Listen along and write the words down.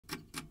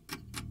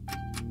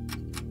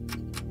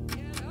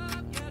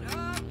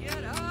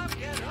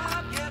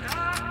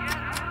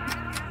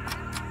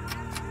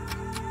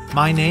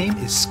My name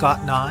is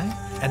Scott Neigh,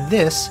 and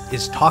this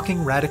is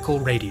Talking Radical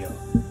Radio.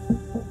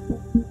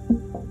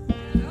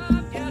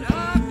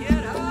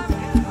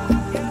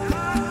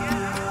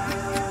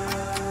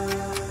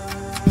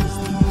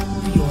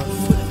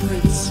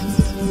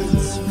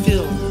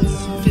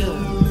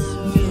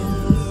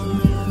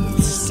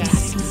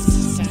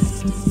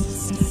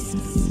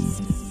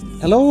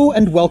 Hello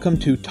and welcome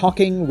to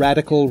Talking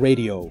Radical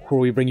Radio, where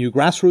we bring you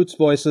grassroots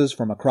voices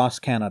from across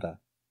Canada.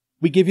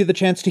 We give you the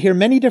chance to hear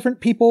many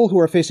different people who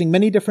are facing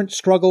many different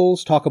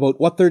struggles, talk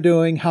about what they're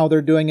doing, how they're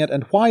doing it,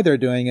 and why they're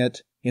doing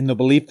it, in the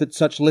belief that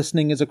such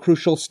listening is a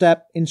crucial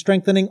step in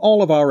strengthening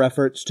all of our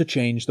efforts to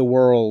change the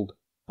world.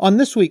 On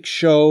this week's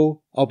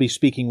show, I'll be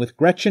speaking with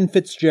Gretchen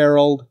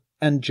Fitzgerald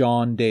and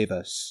John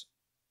Davis.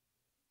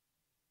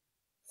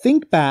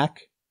 Think back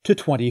to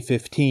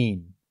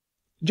 2015.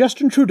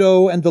 Justin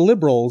Trudeau and the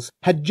Liberals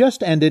had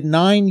just ended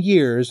 9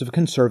 years of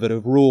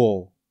Conservative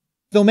rule.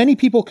 Though many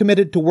people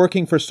committed to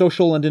working for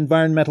social and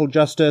environmental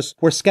justice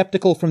were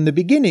skeptical from the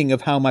beginning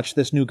of how much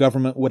this new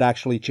government would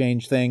actually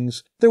change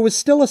things, there was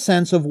still a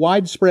sense of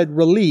widespread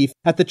relief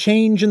at the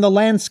change in the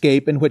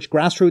landscape in which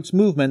grassroots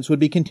movements would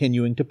be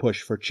continuing to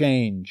push for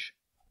change.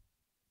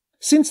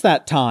 Since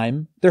that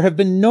time, there have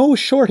been no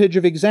shortage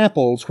of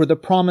examples where the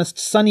promised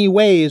sunny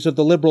ways of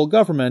the Liberal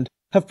government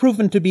have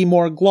proven to be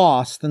more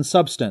gloss than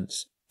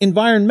substance,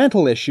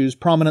 environmental issues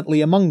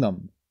prominently among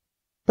them.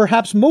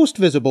 Perhaps most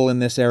visible in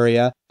this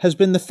area has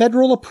been the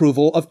federal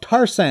approval of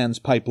tar sands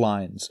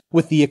pipelines,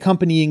 with the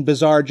accompanying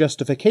bizarre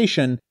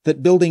justification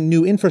that building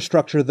new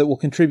infrastructure that will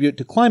contribute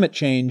to climate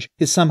change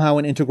is somehow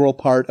an integral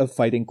part of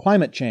fighting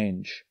climate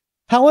change.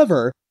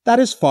 However, that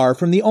is far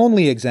from the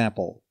only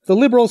example. The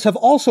Liberals have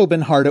also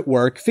been hard at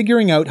work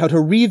figuring out how to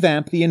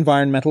revamp the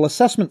environmental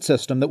assessment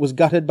system that was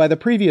gutted by the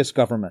previous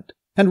government,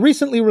 and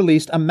recently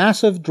released a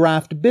massive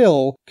draft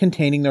bill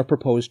containing their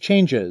proposed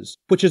changes,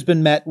 which has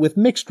been met with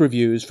mixed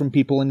reviews from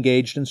people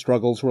engaged in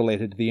struggles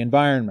related to the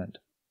environment.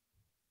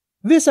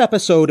 This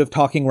episode of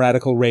Talking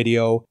Radical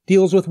Radio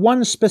deals with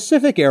one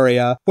specific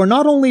area where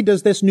not only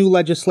does this new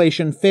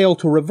legislation fail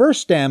to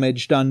reverse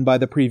damage done by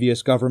the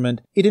previous government,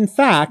 it in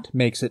fact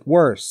makes it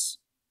worse.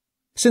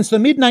 Since the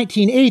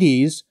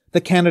mid-1980s,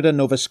 the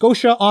Canada-Nova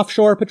Scotia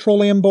Offshore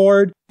Petroleum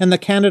Board and the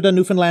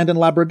Canada-Newfoundland and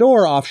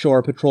Labrador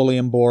Offshore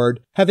Petroleum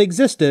Board have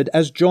existed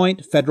as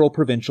joint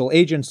federal-provincial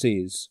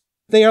agencies.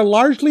 They are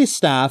largely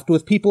staffed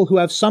with people who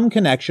have some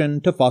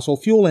connection to fossil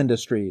fuel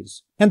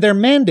industries, and their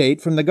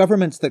mandate from the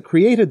governments that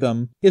created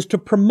them is to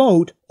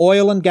promote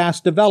oil and gas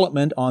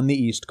development on the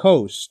East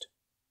Coast.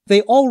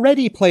 They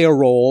already play a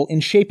role in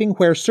shaping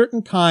where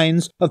certain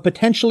kinds of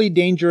potentially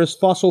dangerous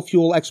fossil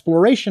fuel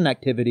exploration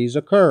activities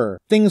occur,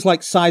 things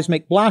like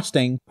seismic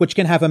blasting, which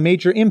can have a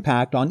major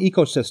impact on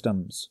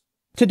ecosystems.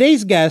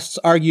 Today's guests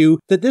argue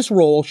that this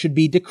role should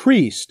be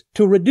decreased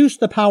to reduce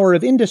the power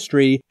of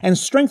industry and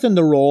strengthen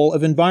the role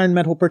of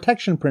environmental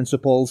protection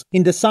principles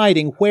in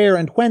deciding where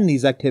and when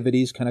these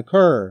activities can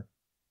occur.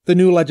 The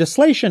new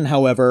legislation,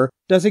 however,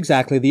 does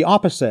exactly the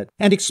opposite,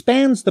 and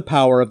expands the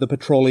power of the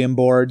petroleum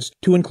boards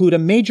to include a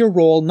major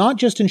role not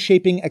just in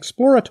shaping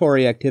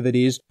exploratory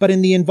activities, but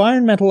in the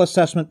environmental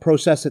assessment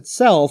process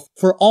itself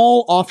for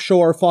all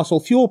offshore fossil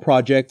fuel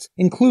projects,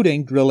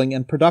 including drilling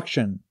and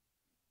production.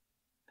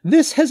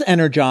 This has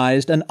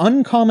energized an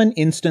uncommon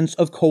instance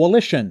of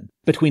coalition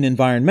between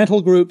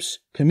environmental groups,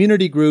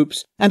 community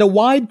groups, and a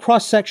wide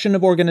cross-section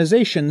of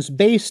organizations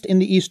based in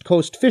the East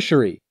Coast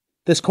fishery.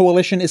 This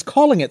coalition is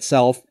calling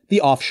itself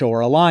the Offshore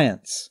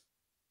Alliance.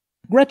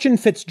 Gretchen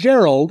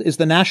Fitzgerald is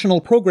the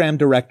National Program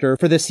Director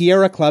for the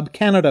Sierra Club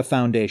Canada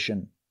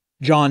Foundation.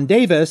 John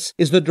Davis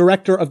is the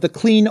Director of the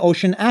Clean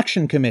Ocean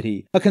Action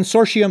Committee, a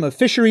consortium of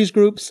fisheries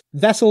groups,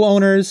 vessel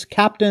owners,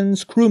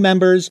 captains, crew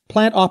members,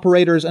 plant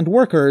operators, and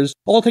workers,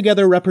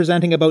 altogether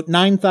representing about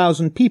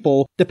 9,000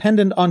 people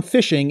dependent on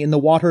fishing in the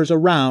waters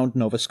around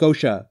Nova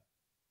Scotia.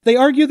 They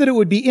argue that it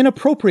would be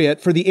inappropriate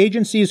for the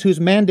agencies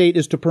whose mandate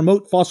is to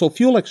promote fossil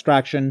fuel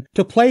extraction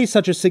to play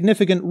such a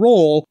significant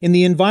role in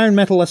the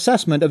environmental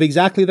assessment of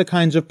exactly the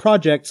kinds of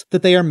projects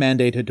that they are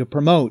mandated to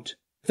promote.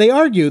 They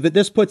argue that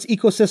this puts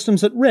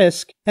ecosystems at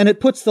risk, and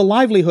it puts the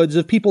livelihoods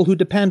of people who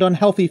depend on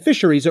healthy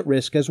fisheries at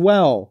risk as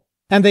well.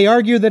 And they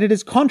argue that it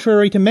is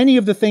contrary to many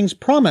of the things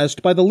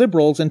promised by the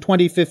Liberals in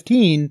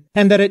 2015,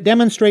 and that it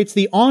demonstrates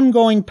the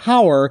ongoing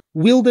power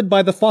wielded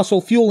by the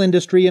fossil fuel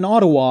industry in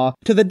Ottawa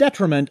to the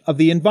detriment of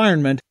the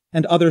environment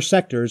and other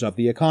sectors of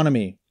the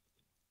economy.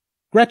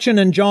 Gretchen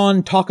and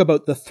John talk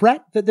about the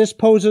threat that this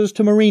poses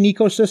to marine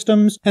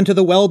ecosystems and to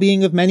the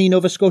well-being of many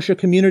Nova Scotia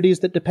communities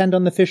that depend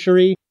on the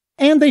fishery,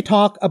 and they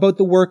talk about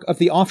the work of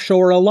the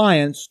Offshore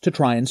Alliance to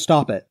try and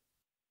stop it.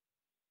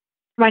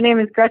 My name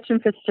is Gretchen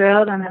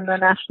Fitzgerald, and I'm the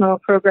National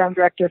Program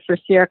Director for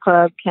Sierra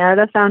Club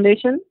Canada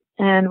Foundation,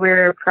 and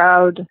we're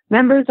proud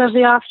members of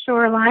the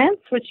Offshore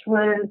Alliance, which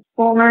was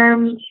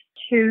formed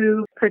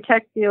to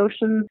protect the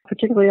ocean,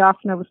 particularly off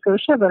Nova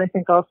Scotia, but I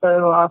think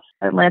also off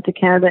Atlantic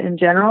Canada in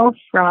general,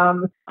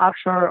 from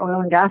offshore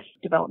oil and gas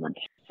development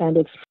and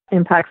its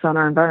impacts on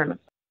our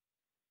environment.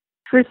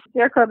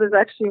 Sierra Club is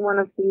actually one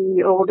of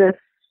the oldest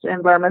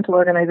environmental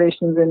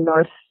organizations in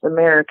North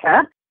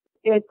America.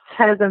 It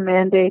has a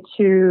mandate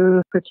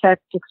to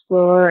protect,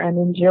 explore, and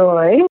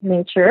enjoy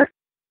nature.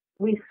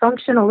 We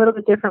function a little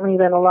bit differently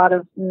than a lot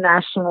of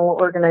national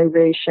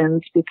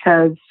organizations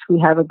because we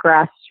have a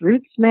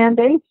grassroots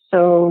mandate.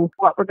 So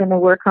what we're going to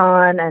work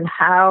on and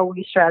how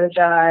we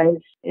strategize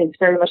is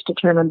very much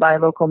determined by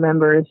local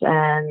members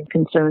and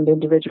concerned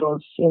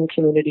individuals in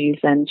communities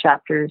and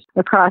chapters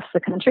across the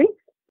country.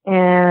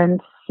 And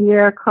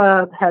Sierra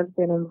Club has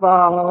been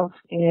involved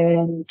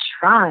in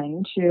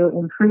trying to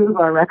improve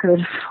our record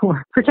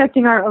for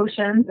protecting our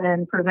oceans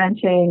and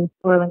preventing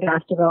oil and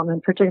gas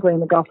development, particularly in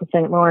the Gulf of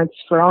St. Lawrence,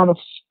 for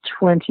almost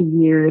 20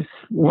 years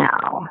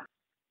now.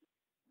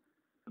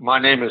 My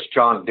name is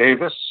John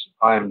Davis.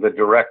 I am the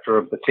director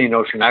of the Clean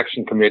Ocean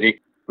Action Committee,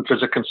 which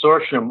is a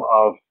consortium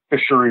of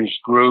fisheries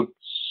groups,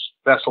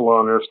 vessel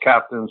owners,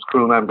 captains,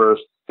 crew members,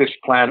 fish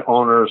plant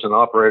owners and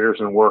operators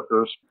and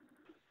workers.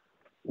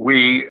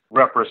 We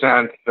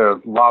represent the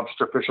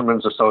Lobster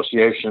Fishermen's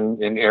Association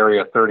in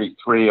Area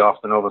 33 off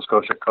the Nova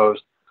Scotia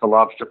coast, the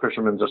Lobster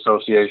Fishermen's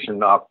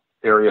Association off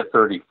Area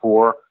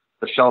 34,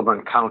 the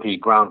Shelburne County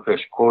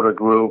Groundfish Quota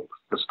Group,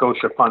 the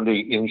Scotia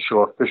Fundy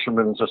Inshore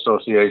Fishermen's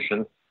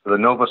Association, the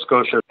Nova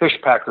Scotia Fish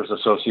Packers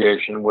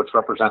Association, which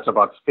represents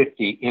about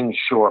 50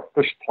 inshore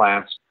fish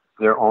plants,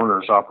 their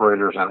owners,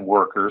 operators, and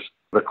workers,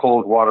 the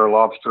Cold Water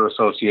Lobster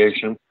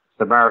Association,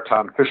 the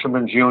Maritime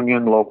Fishermen's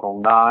Union,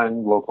 Local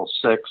 9, Local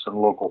 6, and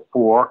Local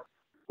 4.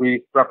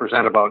 We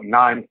represent about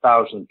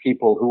 9,000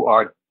 people who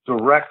are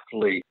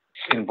directly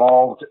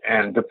involved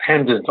and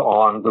dependent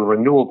on the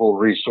renewable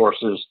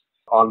resources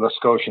on the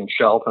Scotian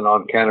Shelf and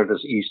on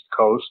Canada's east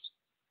coast.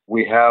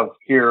 We have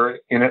here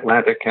in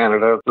Atlantic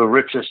Canada the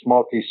richest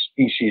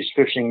multi-species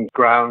fishing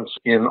grounds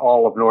in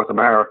all of North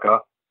America.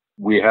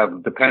 We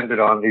have depended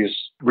on these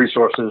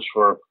resources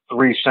for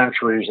 3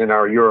 centuries in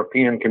our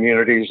European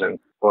communities and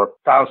for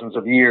thousands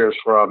of years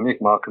for our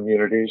Mi'kmaq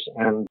communities,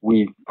 and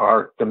we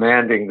are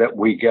demanding that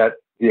we get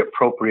the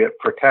appropriate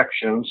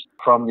protections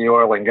from the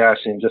oil and gas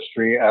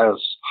industry as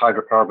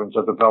hydrocarbons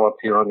are developed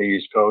here on the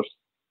East Coast.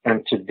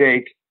 And to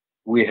date,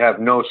 we have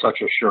no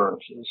such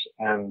assurances,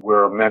 and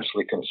we're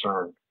immensely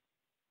concerned.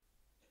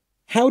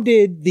 How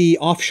did the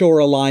Offshore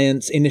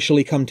Alliance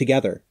initially come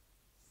together?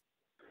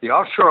 The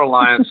Offshore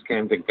Alliance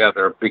came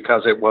together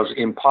because it was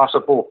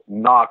impossible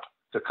not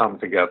to come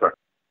together.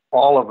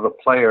 All of the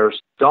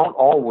players don't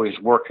always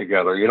work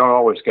together. You don't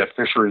always get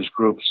fisheries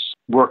groups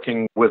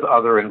working with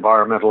other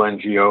environmental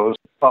NGOs,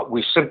 but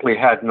we simply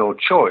had no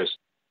choice.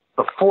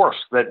 The force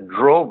that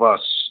drove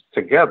us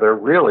together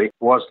really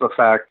was the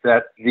fact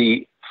that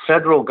the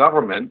federal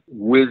government,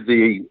 with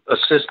the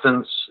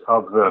assistance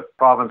of the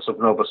province of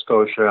Nova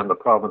Scotia and the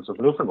province of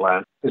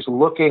Newfoundland, is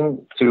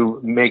looking to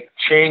make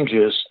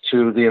changes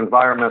to the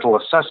environmental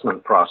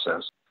assessment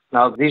process.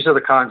 Now, these are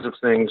the kinds of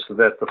things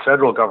that the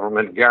federal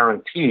government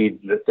guaranteed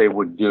that they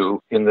would do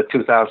in the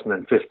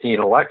 2015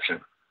 election.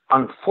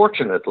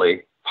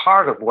 Unfortunately,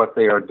 part of what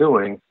they are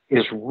doing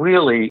is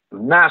really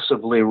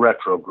massively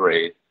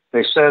retrograde.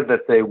 They said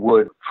that they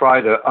would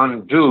try to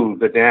undo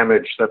the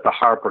damage that the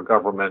Harper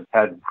government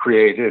had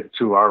created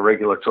to our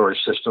regulatory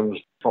systems.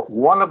 But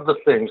one of the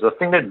things, the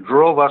thing that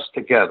drove us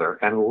together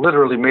and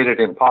literally made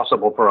it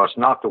impossible for us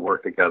not to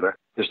work together,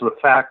 is the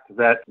fact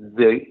that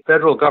the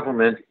federal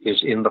government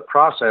is in the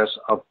process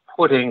of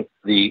putting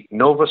the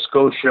Nova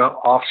Scotia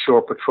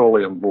Offshore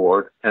Petroleum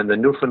Board and the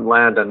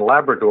Newfoundland and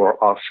Labrador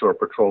Offshore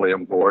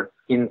Petroleum Board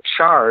in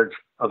charge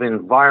of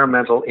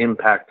environmental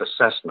impact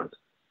assessment.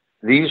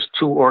 These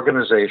 2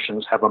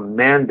 organizations have a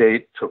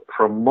mandate to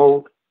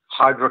promote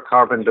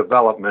hydrocarbon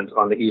development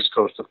on the east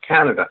coast of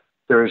Canada.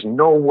 There is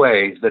no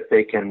way that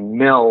they can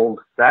meld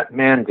that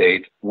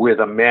mandate with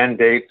a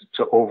mandate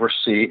to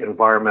oversee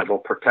environmental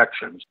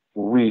protections.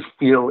 We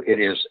feel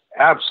it is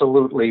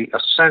absolutely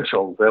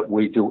essential that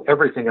we do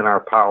everything in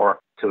our power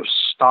to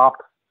stop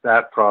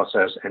that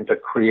process and to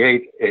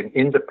create an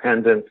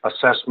independent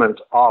assessment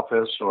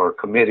office or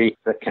committee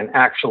that can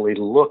actually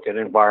look at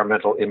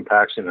environmental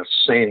impacts in a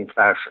sane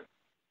fashion.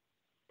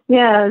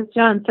 Yeah, as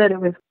John said,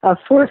 it was a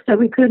force that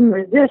we couldn't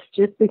resist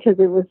just because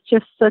it was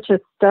just such a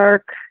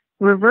stark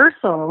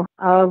reversal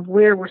of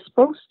where we're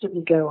supposed to be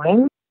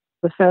going.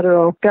 The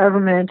federal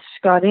government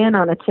got in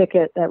on a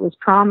ticket that was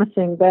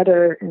promising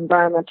better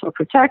environmental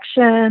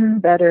protection,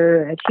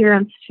 better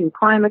adherence to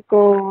climate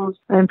goals,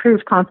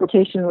 improved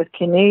consultation with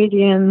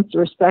Canadians,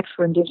 respect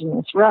for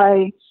Indigenous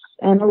rights,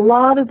 and a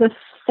lot of the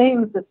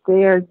things that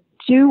they are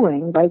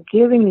doing by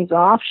giving these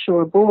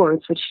offshore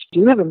boards, which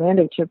do have a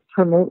mandate to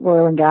promote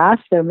oil and gas.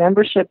 Their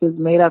membership is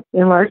made up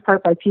in large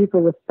part by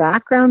people with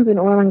backgrounds in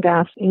oil and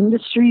gas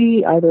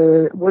industry,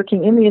 either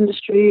working in the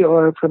industry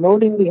or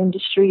promoting the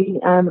industry.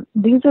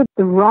 These are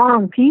the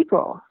wrong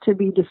people to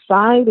be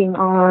deciding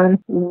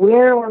on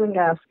where oil and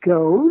gas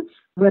goes,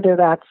 whether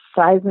that's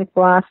seismic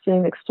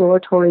blasting,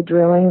 exploratory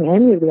drilling,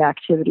 any of the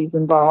activities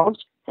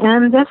involved.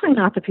 and definitely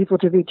not the people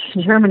to be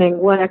determining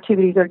what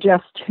activities are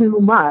just too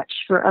much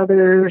for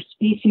other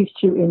species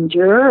to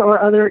endure or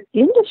other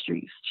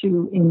industries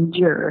to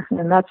endure.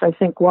 And that's, I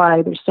think,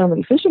 why there's so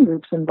many fishing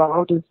groups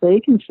involved, is they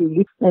can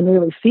see and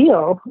really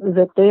feel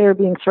that they're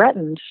being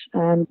threatened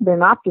and they're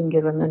not being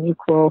given an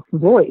equal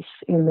voice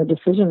in the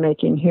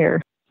decision-making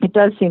here. It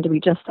does seem to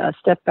be just a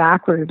step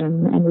backward,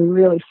 and we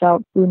really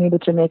felt we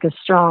needed to make a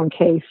strong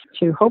case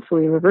to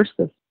hopefully reverse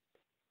this.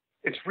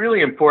 It's really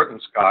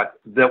important, Scott,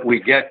 that we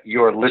get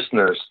your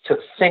listeners to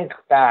think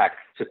back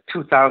to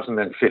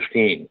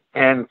 2015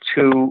 and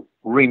to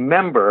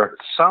remember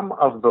some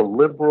of the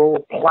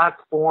Liberal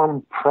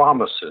platform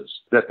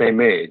promises that they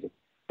made.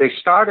 They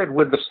started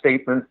with the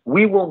statement,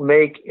 "We will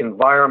make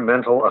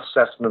environmental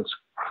assessments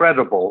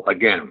credible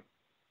again."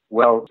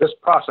 Well, this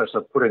process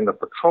of putting the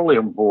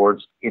petroleum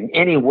boards in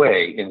any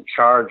way in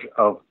charge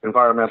of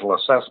environmental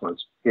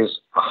assessments is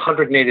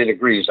 180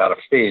 degrees out of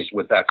phase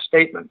with that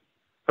statement.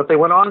 But they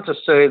went on to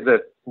say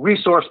that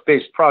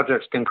resource-based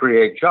projects can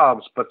create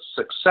jobs, but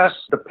success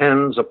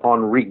depends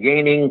upon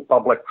regaining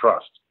public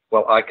trust.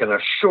 Well, I can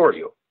assure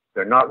you,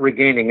 they're not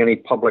regaining any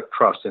public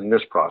trust in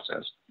this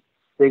process.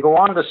 They go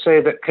on to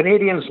say that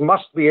Canadians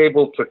must be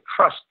able to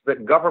trust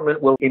that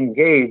government will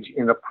engage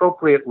in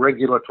appropriate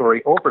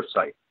regulatory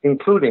oversight,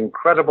 including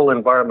credible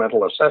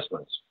environmental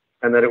assessments,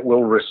 and that it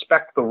will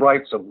respect the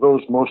rights of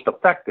those most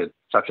affected,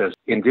 such as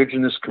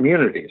Indigenous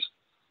communities.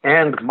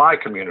 And my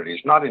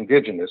communities, not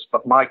Indigenous,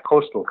 but my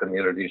coastal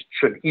communities,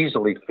 should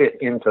easily fit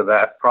into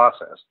that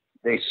process.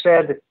 They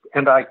said,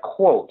 and I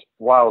quote,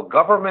 "While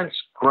governments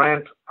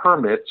grant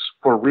permits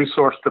for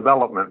resource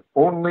development,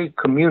 only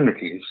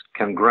communities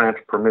can grant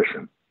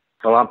permission."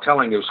 Well, I'm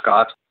telling you,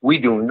 Scott, we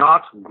do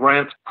not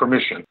grant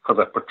permission for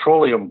the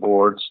petroleum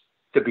boards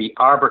to be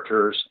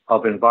arbiters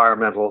of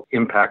environmental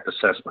impact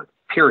assessment.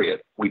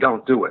 Period. We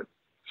don't do it.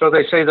 So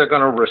they say they're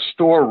going to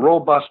restore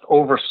robust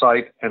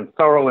oversight and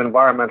thorough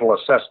environmental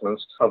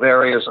assessments of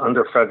areas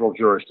under federal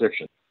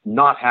jurisdiction.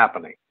 Not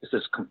happening. This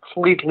is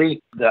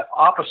completely the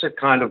opposite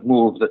kind of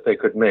move that they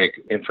could make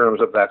in terms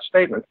of that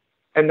statement.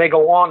 And they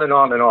go on and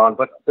on and on.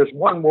 But there's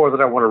one more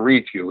that I want to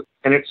read to you.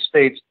 And it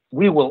states,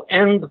 "We will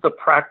end the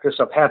practice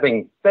of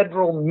having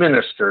federal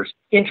ministers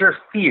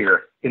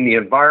interfere in the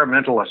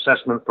environmental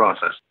assessment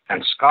process."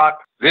 And Scott,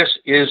 this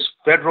is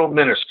federal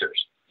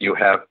ministers. You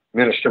have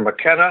Minister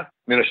McKenna,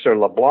 Minister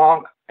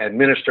LeBlanc, and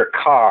Minister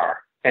Carr,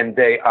 and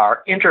they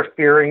are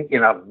interfering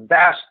in a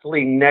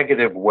vastly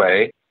negative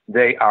way.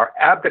 They are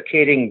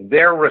abdicating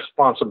their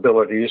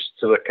responsibilities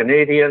to the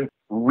Canadian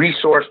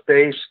resource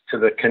base, to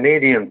the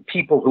Canadian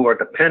people who are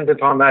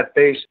dependent on that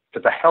base, to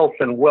the health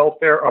and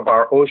welfare of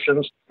our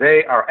oceans.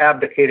 They are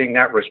abdicating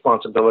that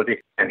responsibility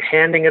and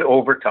handing it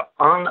over to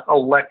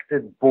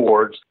unelected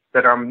boards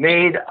that are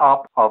made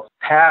up of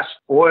past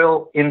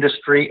oil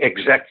industry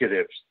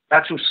executives.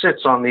 That's who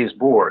sits on these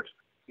boards.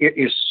 It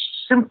is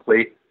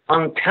simply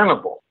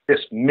untenable.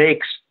 This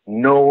makes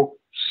no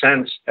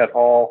sense at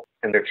all,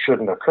 and it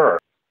shouldn't occur.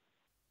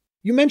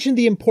 You mentioned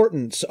the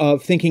importance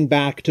of thinking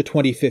back to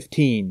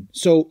 2015,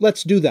 so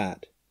let's do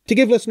that. To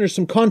give listeners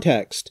some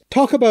context,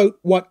 talk about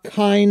what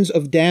kinds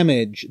of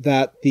damage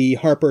that the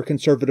Harper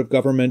Conservative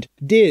government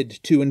did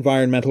to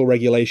environmental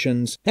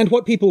regulations and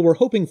what people were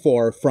hoping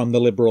for from the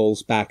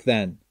Liberals back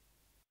then.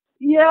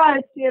 Yeah,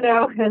 it's,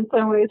 in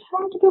some ways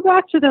hard to go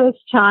back to those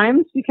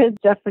times because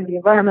definitely the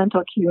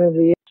environmental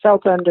community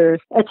felt under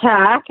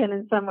attack, and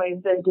in some ways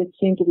there did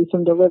seem to be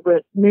some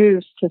deliberate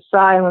moves to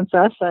silence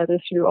us, either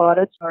through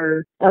audits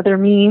or other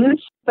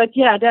means. But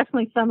yeah,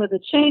 definitely some of the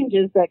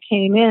changes that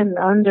came in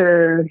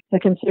under the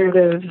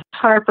Conservative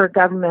Harper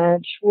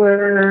government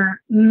were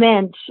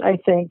meant, I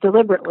think,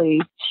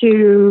 deliberately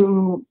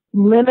to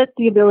limit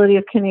the ability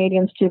of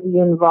Canadians to be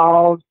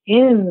involved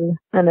in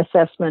an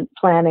assessment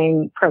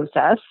planning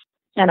process.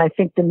 And I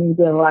think the new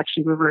bill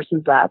actually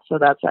reverses that. So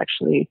that's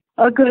actually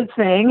a good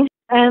thing.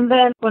 And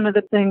then one of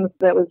the things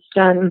that was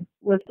done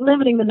was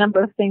limiting the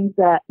number of things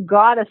that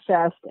got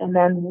assessed and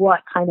then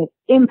what kind of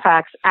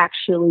impacts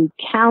actually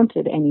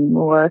counted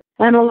anymore.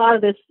 And a lot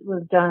of this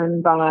was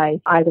done by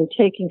either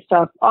taking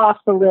stuff off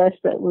the list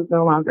that was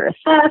no longer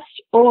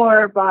assessed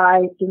or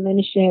by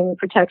diminishing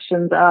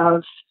protections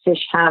of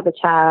fish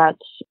habitat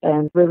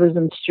and rivers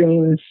and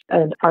streams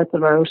and parts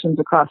of our oceans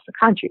across the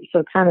country.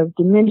 So kind of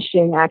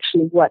diminishing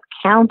actually what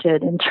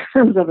counted in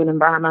terms of an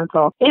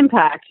environmental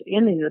impact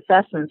in these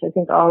assessments. I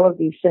think all of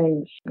these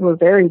things were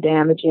very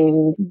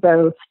damaging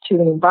both to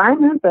the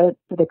environment, but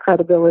to the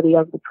credibility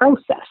of the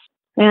process.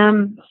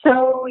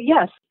 So,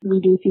 yes, we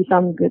do see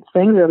some good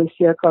things, or at least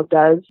Sierra Club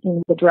does,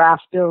 in the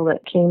draft bill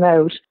that came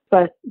out.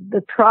 But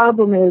the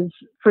problem is,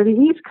 for the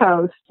East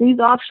Coast, these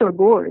offshore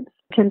boards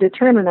can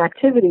determine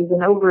activities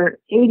in over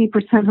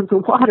 80% of the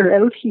water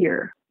out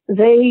here.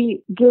 They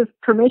give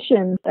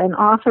permission and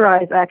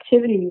authorize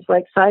activities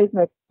like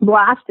seismic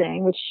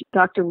blasting, which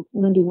Dr.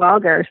 Lindy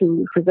Walgard,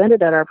 who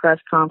presented at our press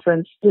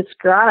conference,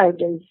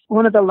 described as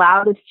one of the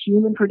loudest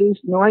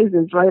human-produced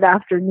noises right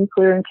after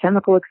nuclear and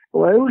chemical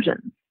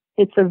explosions.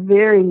 It's a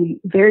very,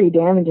 very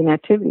damaging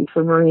activity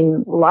for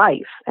marine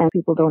life, and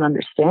people don't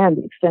understand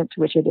the extent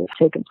to which it has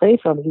taken place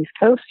on the East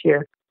Coast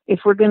here. If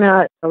we're going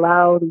to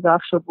allow these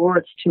offshore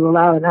boards to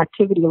allow an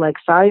activity like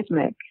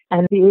seismic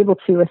and be able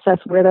to assess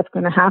where that's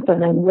going to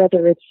happen and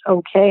whether it's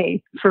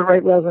okay for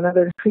right whales and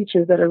other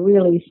creatures that are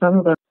really, some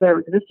of their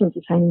existence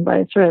is hanging by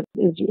a thread,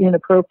 is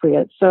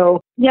inappropriate.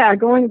 So, yeah,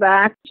 going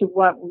back to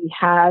what we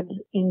had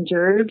in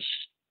George,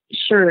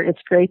 sure,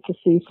 it's great to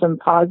see some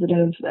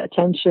positive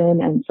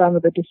attention and some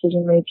of the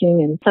decision making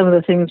and some of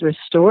the things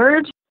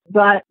restored.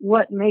 But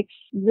what makes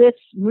this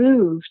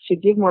move to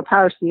give more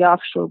power to the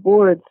offshore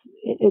boards,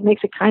 it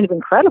makes it kind of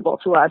incredible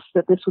to us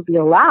that this would be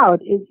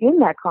allowed, is in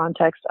that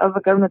context of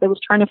a government that was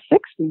trying to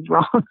fix these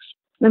wrongs.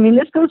 I mean,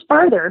 this goes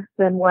farther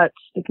than what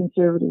the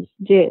Conservatives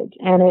did.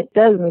 And it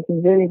does make me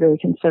very, very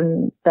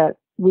concerned that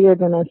we are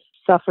going to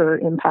suffer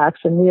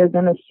impacts and we are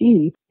going to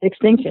see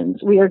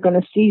extinctions. We are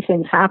going to see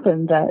things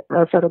happen that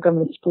our federal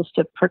government is supposed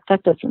to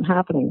protect us from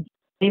happening.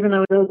 Even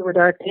though those were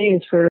dark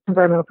days for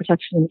environmental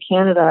protection in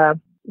Canada,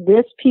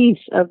 this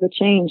piece of the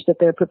change that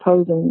they're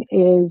proposing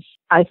is,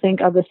 I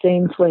think, of the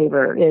same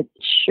flavor. It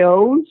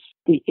shows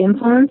the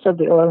influence of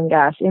the oil and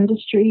gas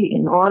industry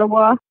in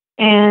Ottawa,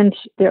 and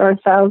there are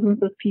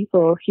thousands of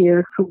people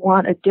here who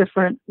want a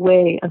different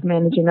way of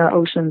managing our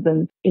oceans,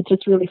 and it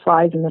just really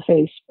flies in the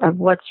face of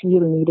what's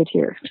really needed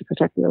here to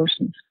protect the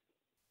oceans.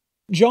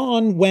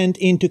 John went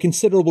into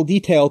considerable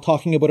detail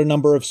talking about a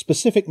number of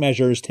specific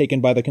measures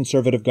taken by the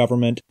Conservative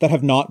government that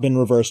have not been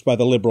reversed by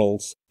the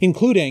Liberals,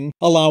 including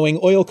allowing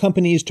oil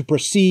companies to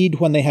proceed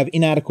when they have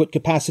inadequate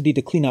capacity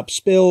to clean up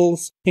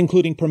spills,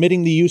 including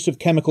permitting the use of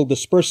chemical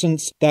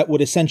dispersants that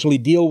would essentially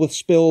deal with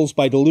spills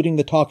by diluting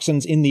the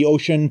toxins in the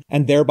ocean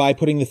and thereby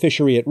putting the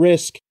fishery at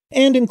risk,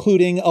 and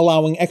including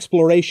allowing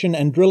exploration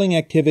and drilling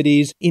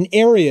activities in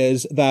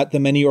areas that the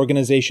many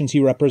organizations he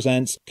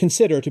represents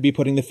consider to be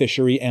putting the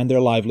fishery and their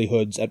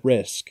livelihoods at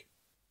risk.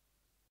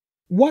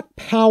 What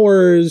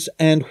powers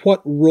and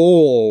what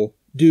role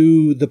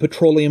do the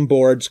petroleum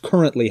boards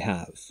currently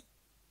have?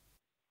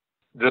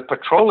 The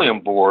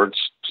petroleum boards,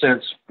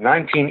 since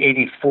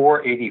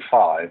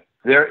 1984-85,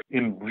 they're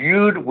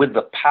imbued with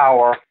the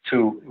power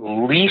to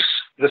lease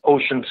the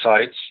ocean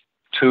sites,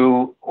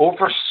 to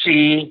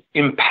oversee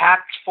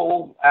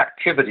impactful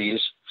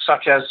activities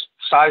such as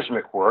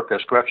seismic work,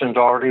 as Gretchen's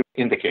already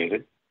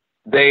indicated.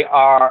 They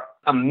are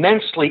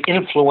immensely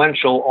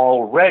influential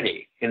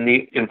already in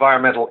the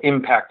environmental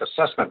impact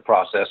assessment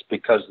process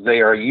because they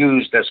are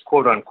used as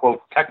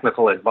quote-unquote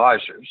technical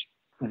advisors.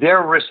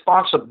 Their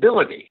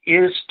responsibility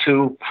is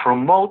to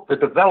promote the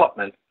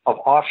development of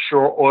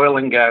offshore oil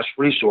and gas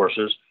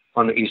resources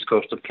on the east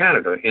coast of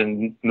Canada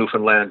in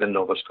Newfoundland and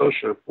Nova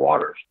Scotia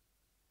waters.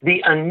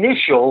 The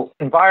initial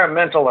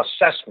environmental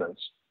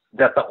assessments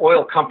that the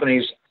oil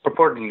companies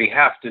purportedly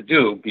have to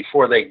do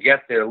before they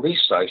get their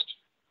lease sites,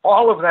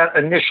 all of that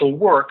initial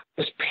work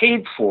is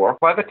paid for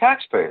by the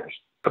taxpayers.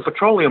 The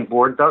Petroleum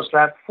Board does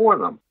that for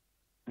them.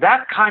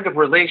 That kind of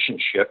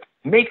relationship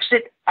makes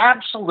it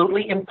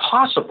absolutely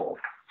impossible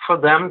for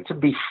them to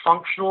be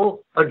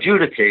functional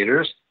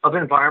adjudicators of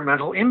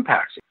environmental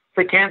impacts.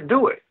 They can't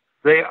do it.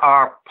 They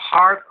are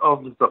part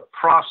of the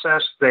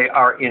process. They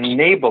are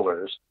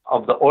enablers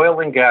of the oil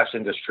and gas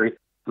industry.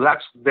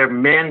 That's their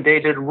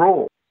mandated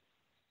role.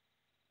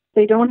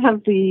 They don't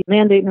have the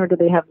mandate, nor do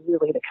they have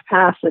really the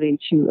capacity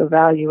to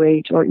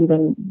evaluate or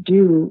even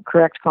do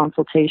correct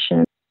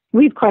consultation.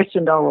 We've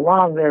questioned all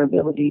along their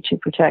ability to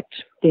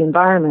protect the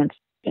environment.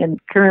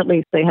 And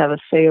currently they have a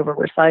say over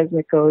where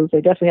seismic goes.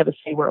 They definitely have a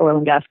say where oil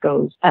and gas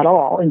goes at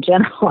all in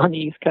general on the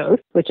East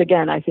Coast, which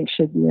again, I think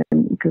should be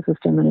an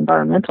ecosystem and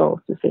environmental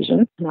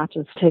decision, not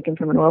just taken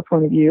from an oil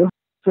point of view.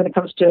 When it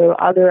comes to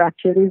other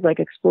activities like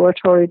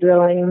exploratory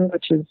drilling,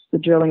 which is the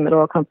drilling that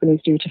oil companies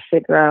do to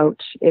figure out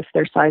if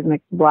their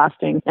seismic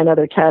blasting and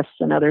other tests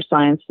and other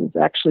science is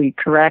actually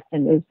correct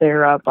and is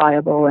there a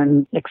viable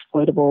and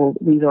exploitable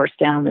resource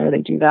down there,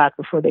 they do that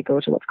before they go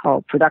to what's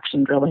called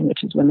production drilling,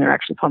 which is when they're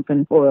actually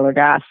pumping oil or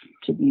gas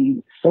to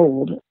be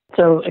sold.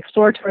 So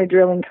exploratory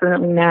drilling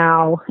currently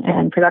now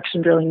and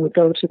production drilling would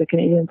go to the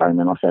Canadian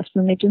Environmental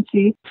Assessment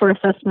Agency for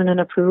assessment and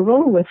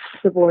approval, with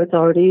the boards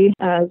already,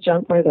 as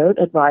John pointed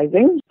out,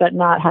 advising, but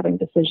not having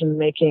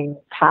decision-making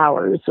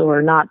powers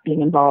or not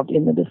being involved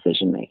in the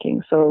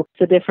decision-making. So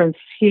the difference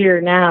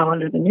here now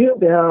under the new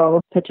bill,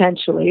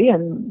 potentially,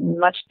 and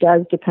much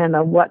does depend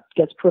on what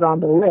gets put on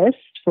the list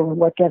for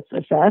what gets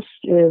assessed,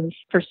 is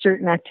for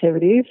certain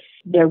activities,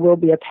 there will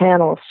be a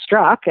panel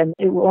struck, and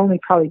it will only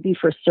probably be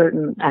for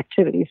certain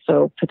activities.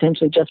 So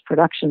potentially just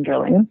production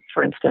drilling,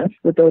 for instance,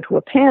 would go to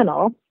a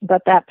panel.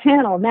 But that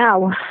panel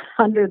now,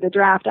 under the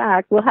draft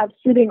act, will have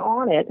sitting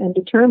on it and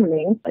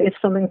determining if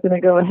something's going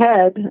to go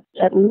ahead,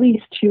 at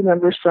least 2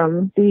 members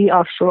from the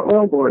offshore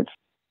oil boards.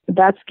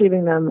 That's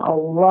giving them a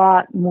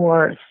lot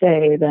more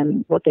say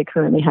than what they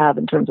currently have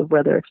in terms of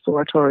whether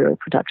exploratory or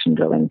production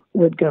drilling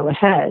would go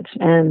ahead.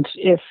 And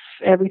if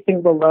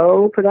everything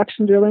below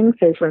production drilling,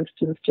 say for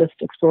instance just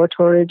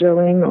exploratory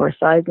drilling or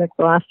seismic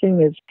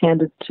blasting, is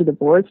handed to the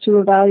boards to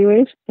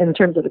evaluate, and in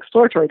terms of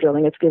exploratory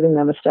drilling, it's giving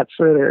them a step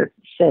further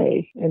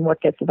say in what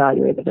gets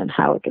evaluated and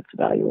how it gets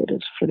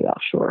evaluated for the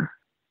offshore.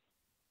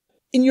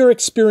 In your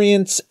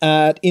experience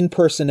at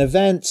in-person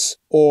events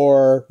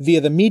or via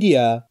the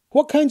media,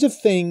 what kinds of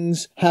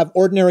things have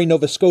ordinary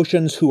Nova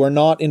Scotians who are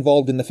not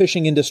involved in the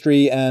fishing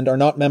industry and are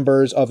not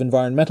members of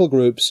environmental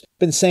groups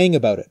been saying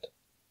about it?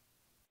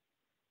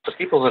 The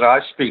people that I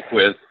speak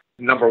with,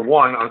 number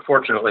one,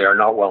 unfortunately, are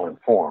not well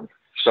informed.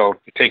 So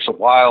it takes a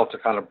while to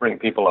kind of bring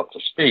people up to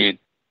speed.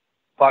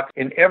 But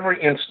in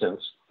every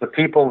instance, the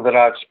people that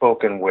I've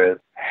spoken with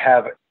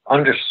have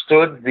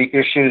understood the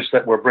issues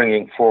that we're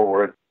bringing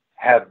forward,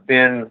 have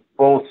been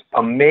both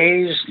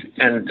amazed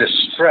and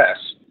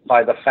distressed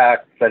by the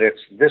fact that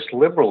it's this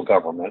Liberal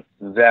government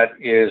that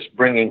is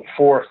bringing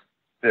forth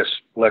this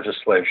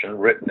legislation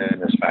written in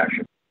this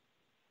fashion.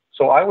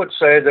 So I would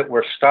say that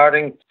we're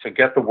starting to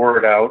get the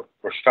word out.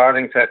 We're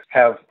starting to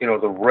have,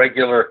 the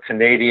regular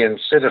Canadian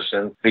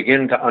citizen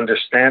begin to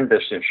understand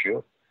this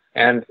issue.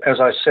 And as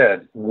I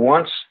said,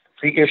 once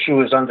the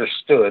issue is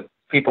understood,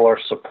 people are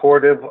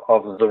supportive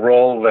of the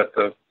role that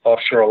the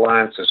Offshore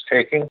Alliance is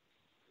taking.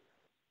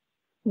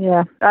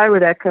 Yeah, I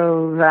would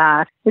echo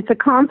that. It's a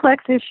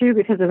complex issue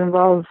because it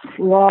involves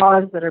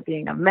laws that are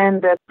being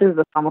amended. There's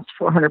an almost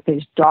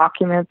 400-page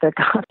document that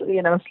got,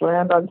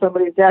 slammed on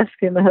somebody's desk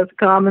in the House of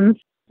Commons.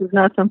 It's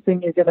not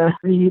something you're going to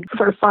read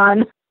for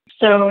fun.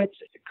 So it's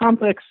a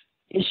complex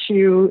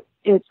issue.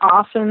 It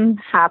often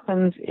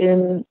happens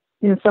in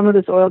some of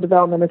this oil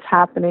development is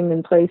happening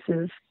in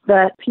places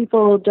that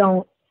people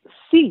don't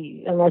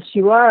see unless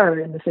you are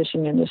in the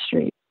fishing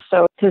industry.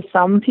 So to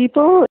some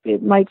people,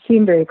 it might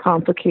seem very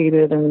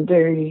complicated and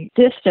very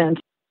distant,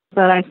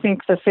 but I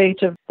think the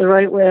fate of the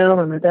right whale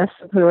and the deaths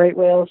of the right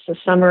whales this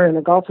summer in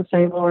the Gulf of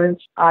St.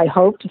 Lawrence, I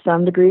hope to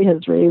some degree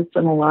has raised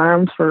an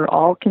alarm for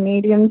all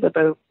Canadians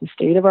about the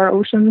state of our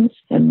oceans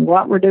and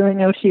what we're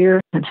doing out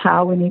here and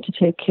how we need to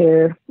take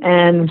care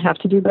and have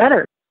to do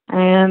better.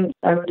 And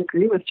I would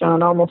agree with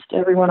John. Almost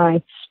everyone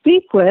I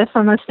speak with,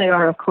 unless they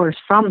are, of course,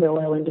 from the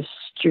oil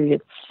industry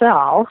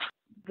itself,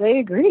 they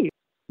agree.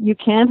 You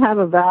can't have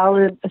a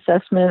valid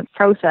assessment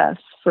process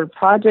for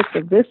projects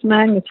of this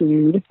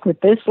magnitude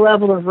with this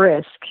level of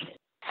risk,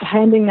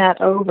 handing that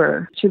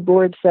over to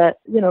boards that,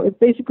 it's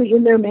basically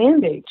in their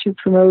mandate to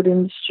promote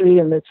industry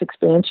and its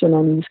expansion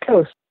on the East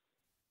Coast.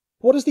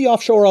 What has the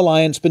Offshore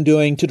Alliance been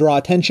doing to draw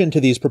attention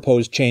to these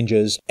proposed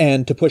changes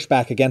and to push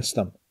back against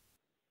them?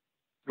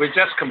 We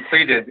just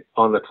completed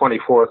on the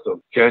 24th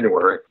of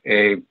January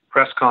a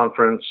press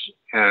conference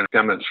and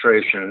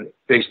demonstration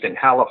based in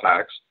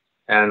Halifax.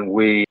 And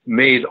we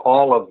made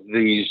all of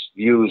these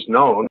views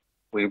known.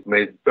 We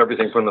made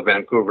everything from the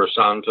Vancouver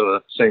Sun to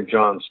the St.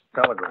 John's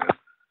Telegram.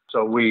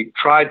 So we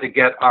tried to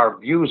get our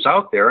views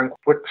out there and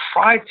we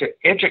tried to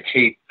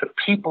educate the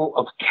people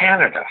of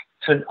Canada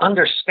to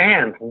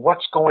understand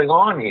what's going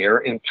on here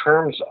in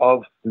terms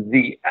of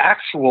the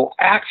actual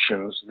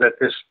actions that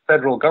this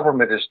federal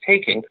government is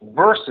taking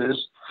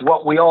versus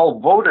what we all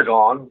voted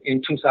on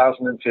in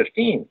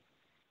 2015.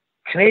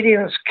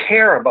 Canadians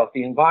care about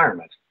the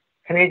environment.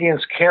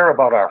 Canadians care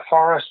about our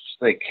forests,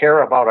 they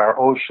care about our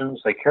oceans,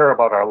 they care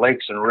about our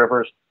lakes and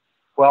rivers.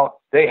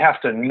 Well, they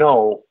have to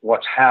know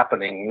what's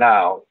happening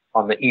now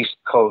on the East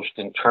Coast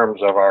in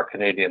terms of our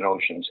Canadian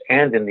oceans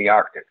and in the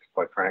Arctic,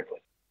 quite frankly,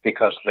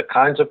 because the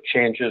kinds of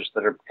changes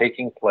that are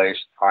taking place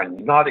are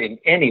not in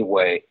any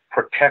way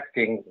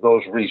protecting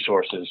those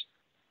resources.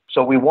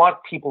 So we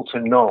want people to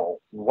know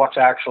what's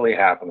actually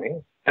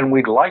happening. And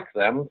we'd like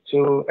them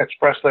to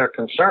express their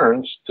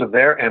concerns to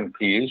their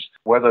MPs,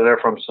 whether they're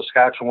from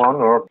Saskatchewan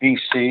or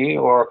BC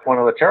or one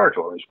of the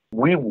territories.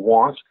 We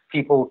want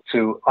people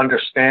to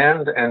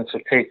understand and to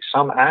take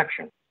some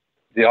action.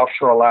 The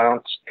Offshore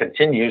Alliance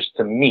continues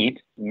to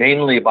meet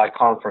mainly by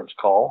conference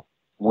call.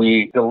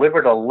 We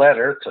delivered a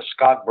letter to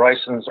Scott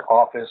Bryson's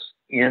office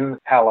in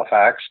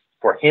Halifax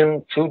for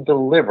him to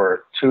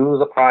deliver to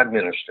the Prime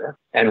Minister,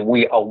 and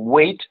we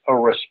await a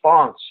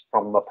response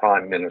from the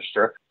Prime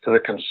Minister to the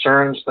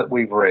concerns that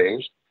we've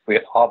raised. We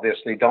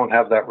obviously don't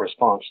have that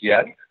response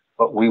yet,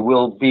 but we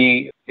will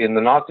be, in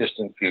the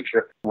not-distant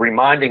future,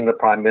 reminding the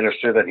Prime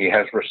Minister that he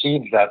has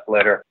received that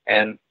letter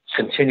and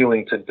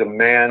continuing to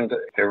demand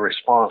a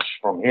response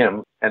from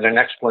him and an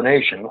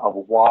explanation of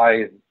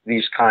why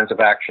these kinds of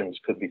actions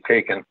could be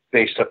taken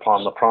based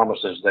upon the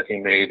promises that he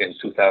made in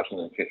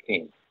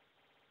 2015.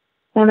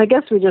 And I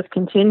guess we just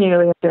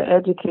continue to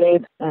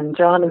educate, and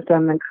John has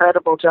done an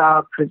incredible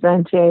job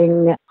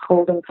presenting,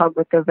 holding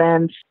public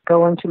events,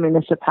 going to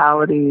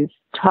municipalities,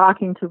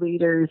 talking to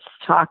leaders,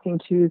 talking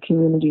to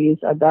communities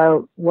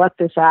about what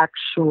this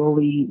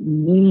actually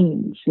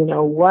means.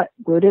 What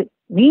would it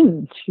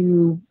mean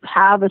to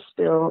have a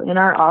spill in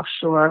our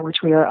offshore, which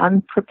we are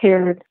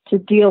unprepared to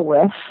deal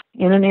with,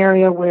 in an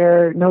area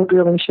where no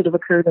drilling should have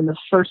occurred in the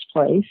first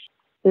place?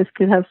 this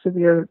could have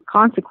severe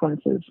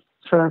consequences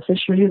for our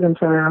fisheries and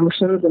for our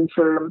oceans and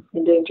for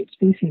endangered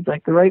species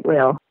like the right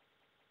whale.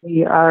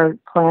 We are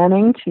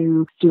planning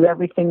to do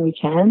everything we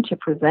can to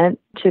present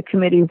to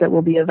committees that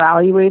will be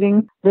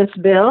evaluating this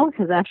bill,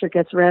 because after it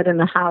gets read in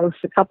the House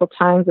a couple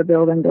times, the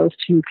bill then goes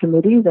to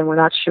committees, and we're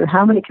not sure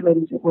how many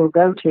committees it will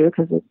go to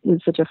because it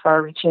is such a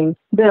far-reaching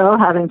bill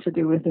having to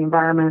do with the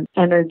environment,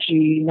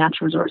 energy,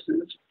 natural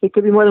resources. It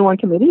could be more than one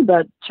committee,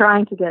 but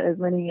trying to get as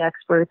many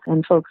experts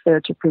and folks there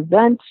to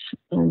present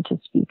and to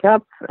speak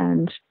up,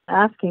 and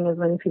asking as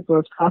many people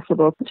as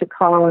possible to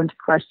call into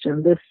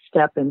question this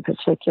step in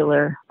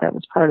particular that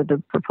was part of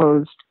the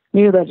proposed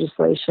new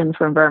legislation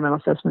for environmental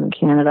assessment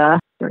in Canada,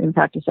 or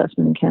impact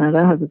assessment in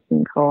Canada, as it's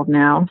being called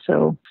now.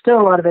 So still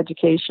a lot of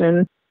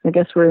education. I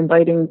guess we're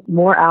inviting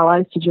more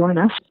allies to join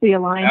us. The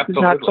alliance is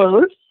not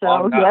closed,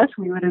 so yes,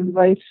 we would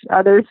invite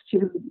others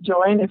to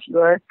join if you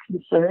are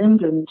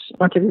concerned and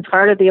want to be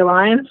part of the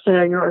alliance.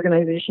 Your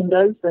organization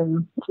does,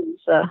 then please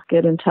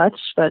get in touch.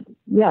 But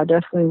yeah,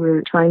 definitely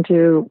we're trying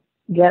to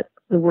get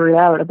the word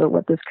out about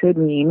what this could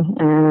mean,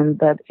 and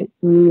that it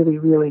really,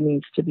 really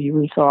needs to be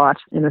rethought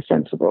in a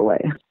sensible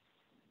way.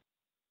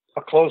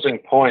 A closing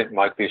point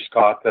might be,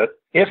 Scott, that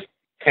if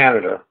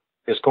Canada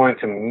is going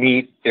to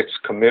meet its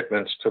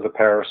commitments to the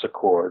Paris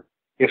Accord,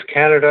 if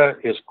Canada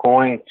is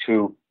going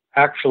to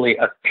actually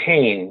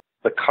attain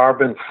the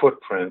carbon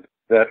footprint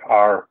that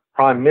our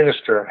Prime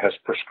Minister has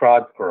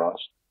prescribed for us,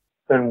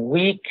 then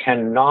we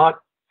cannot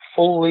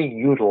fully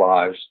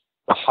utilize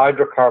the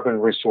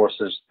hydrocarbon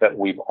resources that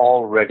we've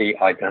already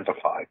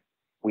identified.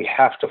 We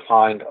have to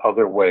find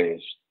other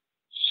ways.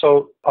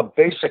 So a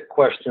basic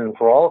question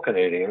for all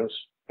Canadians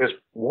is,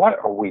 what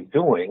are we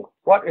doing?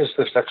 What is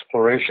this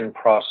exploration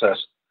process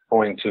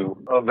going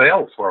to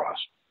avail for us?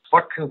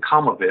 What can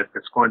come of it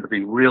that's going to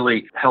be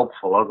really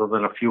helpful other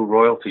than a few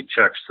royalty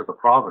checks to the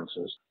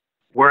provinces?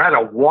 We're at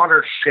a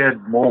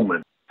watershed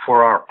moment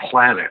for our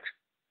planet.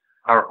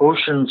 Our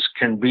oceans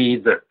can be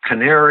the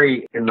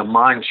canary in the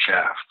mine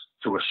shaft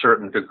to a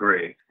certain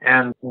degree.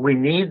 And we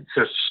need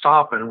to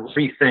stop and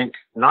rethink,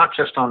 not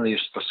just on these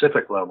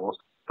specific levels,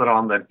 but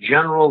on the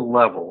general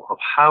level of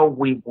how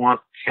we want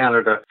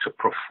Canada to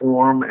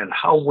perform and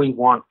how we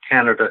want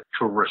Canada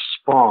to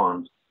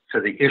respond to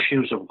the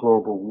issues of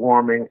global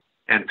warming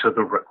and to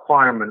the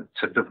requirement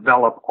to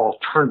develop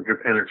alternative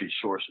energy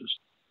sources.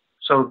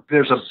 So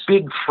there's a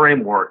big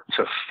framework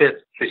to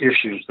fit the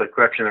issues that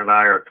Gretchen and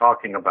I are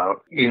talking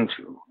about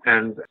into.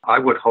 And I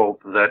would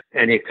hope that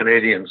any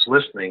Canadians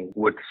listening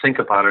would think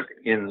about it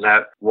in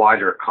that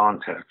wider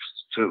context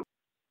too.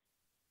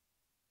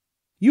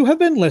 You have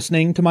been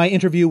listening to my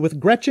interview with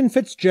Gretchen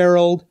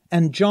Fitzgerald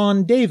and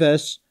John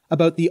Davis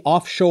about the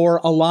Offshore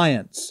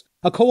Alliance,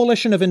 a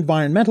coalition of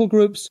environmental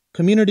groups,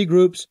 community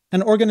groups,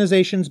 and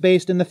organizations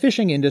based in the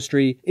fishing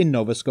industry in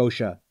Nova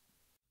Scotia.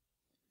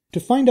 To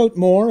find out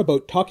more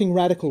about Talking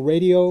Radical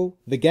Radio,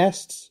 the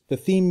guests, the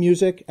theme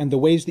music, and the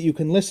ways that you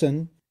can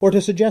listen, or to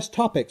suggest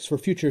topics for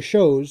future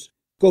shows,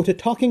 go to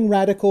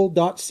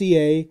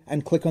talkingradical.ca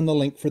and click on the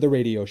link for the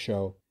radio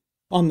show.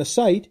 On the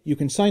site, you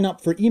can sign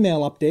up for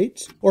email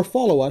updates or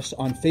follow us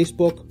on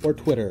Facebook or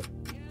Twitter.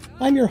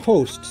 I'm your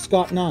host,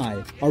 Scott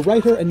Neigh, a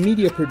writer and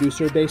media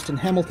producer based in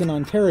Hamilton,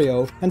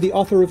 Ontario, and the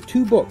author of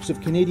 2 books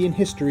of Canadian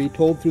history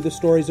told through the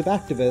stories of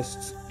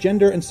activists,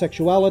 Gender and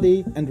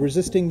Sexuality, and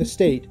Resisting the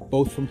State,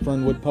 both from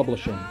Fernwood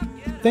Publishing.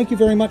 Thank you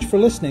very much for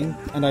listening,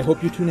 and I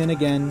hope you tune in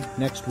again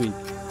next week.